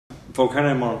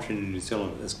Volcano monitoring in New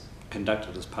Zealand is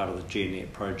conducted as part of the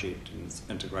GNet project and is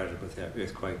integrated with our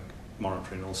earthquake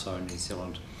monitoring also in New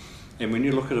Zealand. And when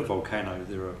you look at a volcano,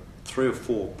 there are 3 or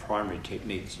 4 primary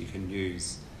techniques you can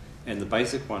use. And the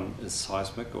basic one is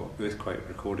seismic or earthquake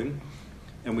recording.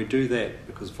 And we do that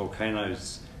because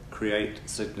volcanoes create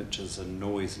signatures and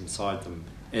noise inside them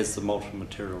as the molten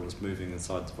material is moving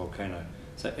inside the volcano.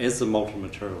 So as the molten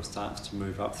material starts to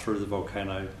move up through the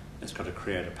volcano, it's got to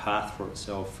create a path for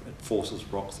itself, it forces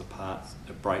rocks apart,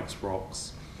 it breaks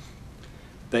rocks.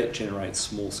 That generates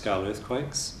small-scale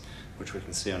earthquakes, which we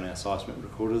can see on our seismic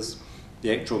recorders.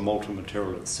 The actual molten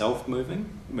material itself moving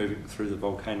through the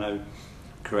volcano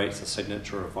creates a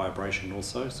signature of vibration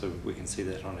also, so we can see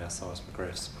that on our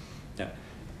seismographs. Now,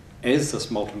 as this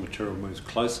molten material moves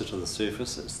closer to the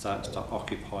surface, it starts to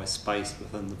occupy space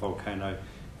within the volcano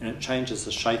and it changes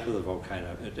the shape of the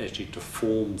volcano. It actually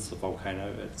deforms the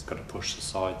volcano. It's got to push the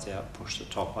sides out, push the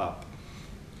top up.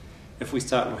 If we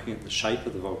start looking at the shape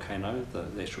of the volcano,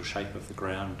 the actual shape of the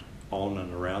ground on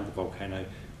and around the volcano,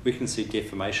 we can see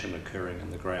deformation occurring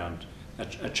in the ground,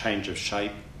 a change of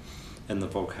shape in the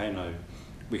volcano.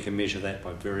 We can measure that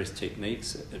by various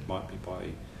techniques. It might be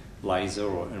by laser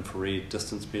or infrared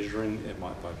distance measuring, it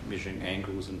might be by measuring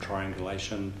angles and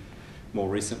triangulation. More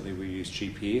recently we use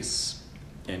GPS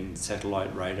and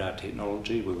satellite radar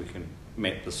technology where we can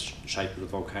map the shape of the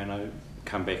volcano,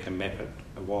 come back and map it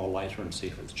a while later and see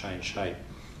if it's changed shape.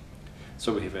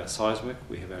 So we have our seismic,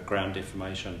 we have our ground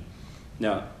deformation.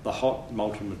 Now the hot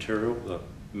molten material, the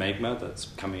magma that's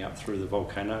coming up through the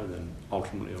volcano, then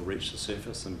ultimately will reach the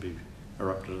surface and be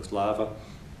erupted as lava,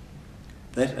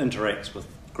 that interacts with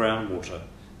groundwater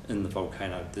in the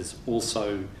volcano. There's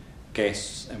also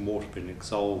gas and water being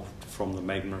exhaled from the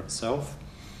magma itself,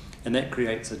 and that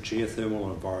creates a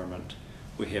geothermal environment.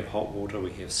 We have hot water,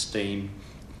 we have steam,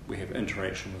 we have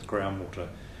interaction with groundwater,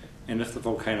 and if the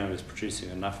volcano is producing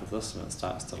enough of this and it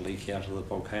starts to leak out of the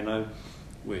volcano,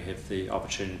 we have the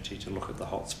opportunity to look at the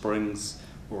hot springs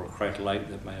or a crater lake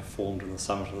that may have formed in the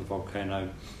summit of the volcano,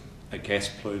 a gas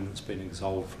plume that's been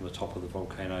exhaled from the top of the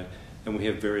volcano, and we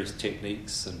have various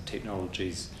techniques and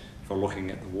technologies for looking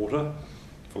at the water,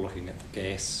 for looking at the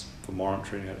gas, for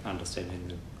monitoring it, understanding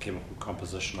the chemical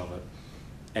composition of it.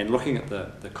 And looking at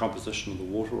the composition of the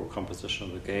water or composition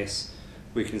of the gas,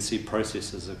 we can see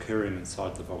processes occurring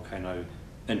inside the volcano,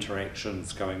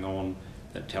 interactions going on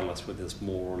that tell us whether there's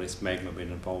more or less magma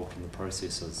being involved in the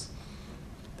processes.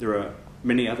 There are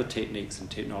many other techniques and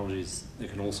technologies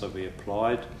that can also be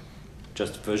applied.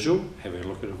 Just visual, having a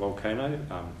look at a volcano.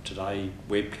 Today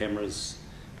web cameras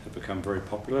have become very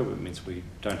popular. It means we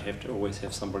don't have to always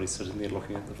have somebody sitting there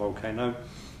looking at the volcano.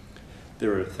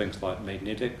 There are things like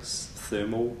magnetics,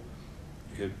 thermal.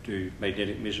 You could do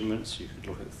magnetic measurements, you could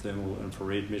look at thermal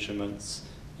infrared measurements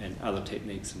and other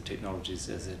techniques and technologies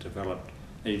as they're developed.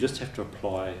 And you just have to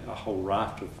apply a whole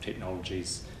raft of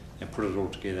technologies and put it all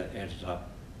together, add it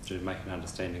up to make an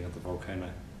understanding of the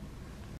volcano.